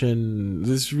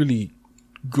really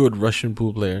good Russian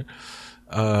pool player.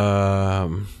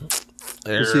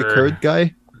 Is he a Kurd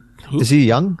guy? Who? Is he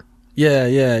young?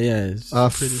 Yeah.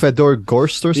 Fedor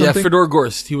Gorst or something? Yeah, Fedor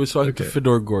Gorst. He was talking to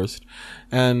Fedor Gorst.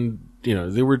 And,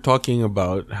 they were talking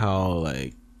about how,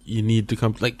 like, you need to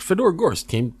come, like, Fedor Gorst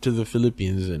came to the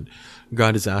Philippines and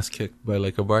got his ass kicked by,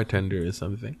 like, a bartender or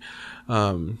something.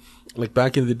 Like,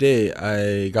 back in the day,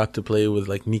 I got to play with,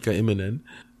 like, Mika Immonen.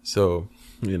 So,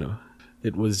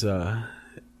 it was a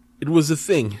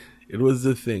thing. It was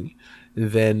a thing.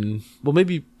 And then, well,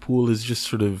 maybe pool has just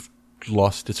sort of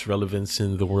lost its relevance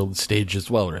in the world stage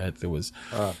as well, right? There was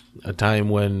a time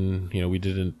when, we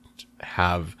didn't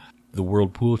have the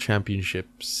World Pool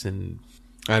Championships, and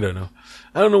I don't know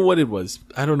what it was,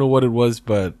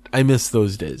 but I miss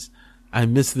those days. I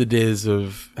miss the days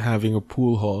of having a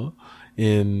pool hall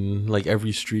in like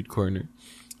every street corner.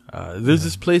 There's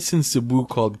this place in Cebu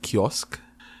called Kiosk.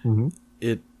 Mm-hmm.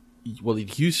 It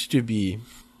used to be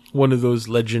one of those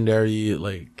legendary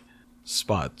like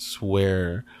spots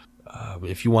where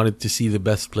if you wanted to see the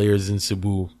best players in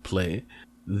Cebu play,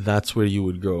 that's where you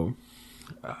would go.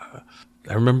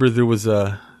 I remember there was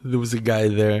a guy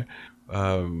there.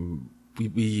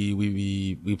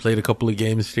 We played a couple of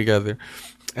games together,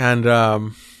 and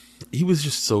he was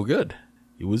just so good.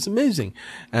 He was amazing.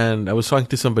 And I was talking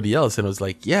to somebody else, and I was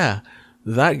like, "Yeah,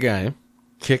 that guy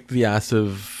kicked the ass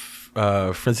of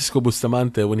Francisco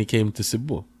Bustamante when he came to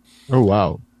Cebu." Oh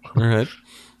wow! All right,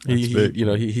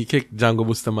 he kicked Django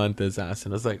Bustamante's ass,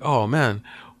 and I was like, "Oh man."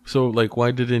 So, like,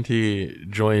 why didn't he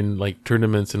join, like,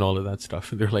 tournaments and all of that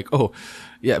stuff? And they're like, oh,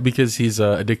 yeah, because he's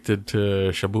addicted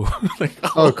to shabu. Like,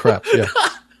 oh, crap, yeah.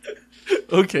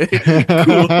 Okay,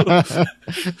 cool.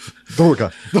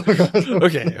 Bodega.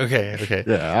 Okay.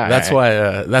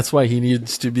 Yeah, that's why he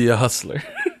needs to be a hustler.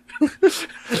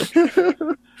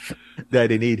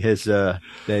 Daddy need his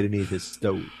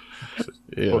stove.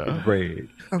 Yeah. Braid.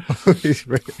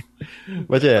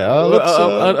 But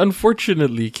yeah,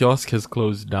 unfortunately, kiosk has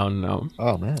closed down now.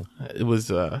 Oh man, it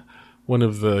was one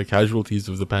of the casualties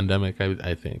of the pandemic.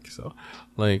 I think so.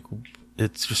 Like,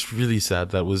 it's just really sad.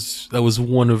 That was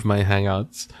one of my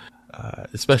hangouts,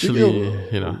 especially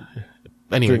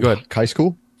Anyway, go ahead. High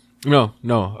school? No.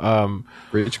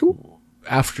 Grade school?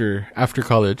 After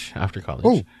college.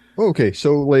 Oh, okay.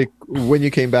 So like when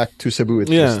you came back to Cebu, it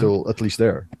was still at least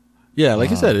there. Yeah,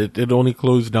 like I said, it only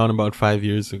closed down about 4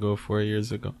 years ago.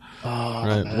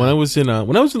 Right. Man. When I was in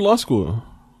law school.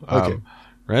 Okay.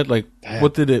 Right? Like, Damn.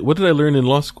 what did I learn in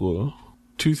law school?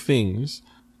 2 things.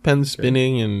 Pen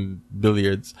spinning and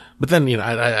billiards. But then,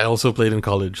 I also played in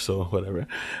college, so whatever.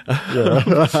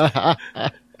 Yeah.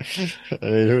 I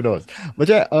mean, who knows? But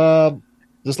yeah,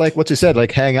 just like what you said,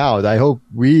 like hang out. I hope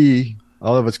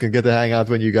all of us can get to hang out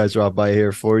when you guys drop by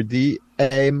here for the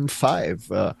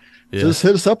M5. Just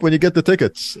hit us up when you get the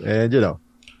tickets, and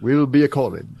we'll be a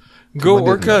calling. Go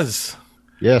Orcas!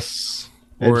 Yes,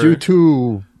 and you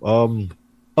too.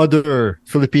 Other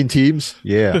Philippine teams,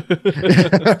 yeah.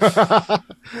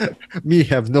 Me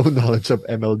have no knowledge of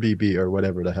MLBB or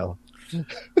whatever the hell.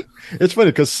 It's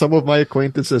funny because some of my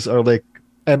acquaintances are like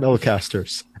ML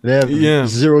casters. They have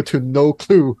zero to no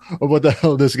clue of what the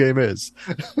hell this game is.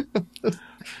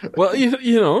 Well,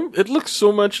 it looks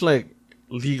so much like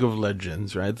League of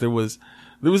Legends, right? There was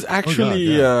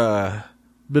actually a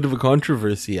bit of a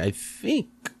controversy, I think.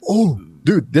 Oh,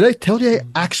 dude, did I tell you I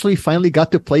actually finally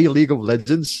got to play League of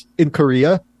Legends in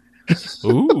Korea?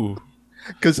 Ooh.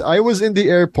 Because I was in the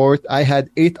airport. I had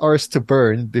 8 hours to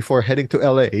burn before heading to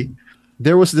LA.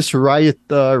 There was this riot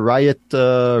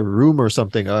room or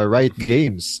something, Riot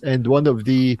Games, and one of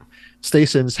the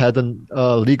stations had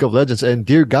a League of Legends, and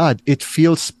dear God, it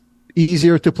feels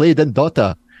easier to play than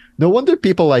Dota. No wonder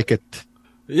people like it.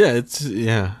 Yeah,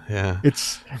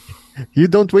 it's you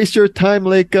don't waste your time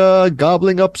like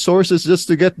gobbling up sources just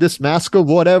to get this mask of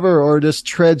whatever or this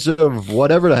treads of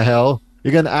whatever the hell.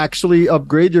 You can actually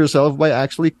upgrade yourself by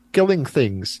actually killing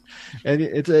things, and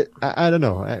I don't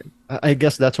know. I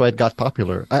guess that's why it got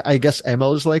popular. I guess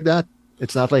ML is like that.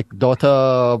 It's not like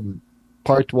Dota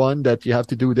Part 1 that you have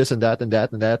to do this and that and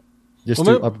that and that just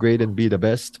to upgrade and be the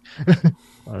best. I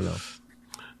don't know.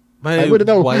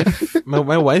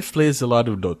 My wife plays a lot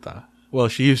of Dota. Well,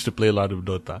 she used to play a lot of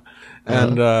Dota.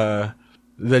 And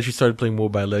then she started playing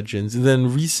Mobile Legends. And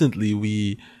then recently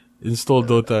we installed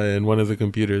Dota in one of the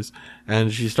computers.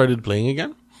 And she started playing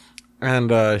again.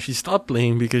 And she stopped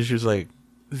playing because she was like,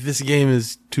 this game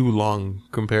is too long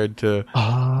compared to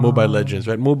Mobile Legends,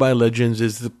 right? Mobile Legends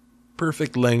is the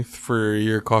perfect length for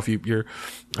your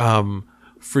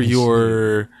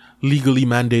your legally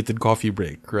mandated coffee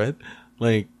break, right?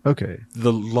 Like, okay,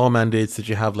 the law mandates that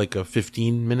you have like a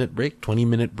 15-minute break,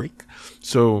 20-minute break.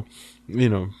 So,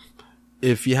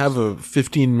 if you have a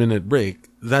 15-minute break,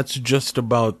 that's just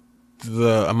about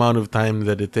the amount of time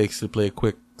that it takes to play a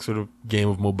quick sort of game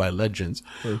of Mobile Legends.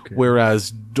 Okay.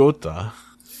 Whereas Dota,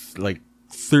 like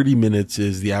 30 minutes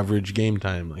is the average game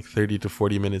time, like 30 to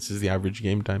 40 minutes is the average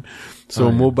game time.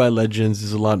 So Mobile Legends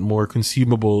is a lot more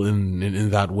consumable in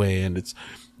that way. And it's,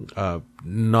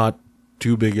 not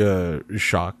too big a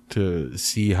shock to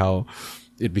see how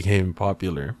it became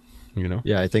popular,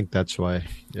 Yeah, I think that's why.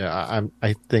 Yeah,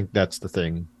 I think that's the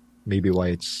thing. Maybe why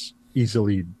it's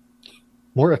easily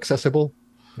more accessible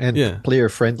and player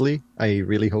friendly. I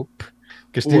really hope.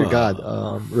 Because dear God,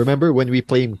 remember when we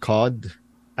played COD?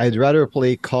 I'd rather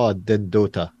play COD than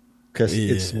Dota because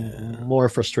it's more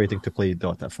frustrating to play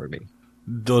Dota for me.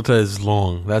 Dota is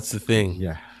long. That's the thing.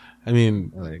 Yeah. I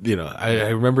mean, I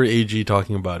remember AG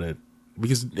talking about it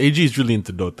because AG is really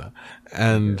into Dota,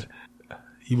 and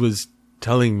he was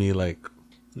telling me like,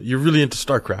 "You're really into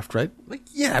StarCraft, right?" Like,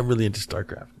 yeah, I'm really into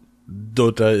StarCraft.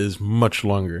 Dota is much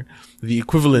longer. The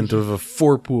equivalent of a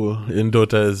 4 pool in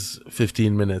Dota is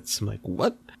 15 minutes. I'm like,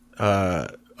 what? A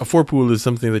 4 pool is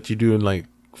something that you do in like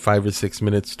 5 or 6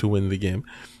 minutes to win the game.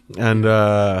 And,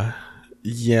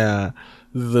 yeah,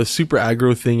 the super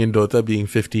aggro thing in Dota being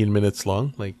 15 minutes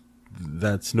long, like,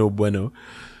 that's no bueno.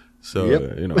 So,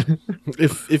 you know,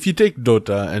 if you take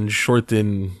Dota and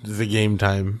shorten the game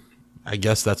time, I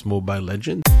guess that's Mobile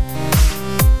Legends.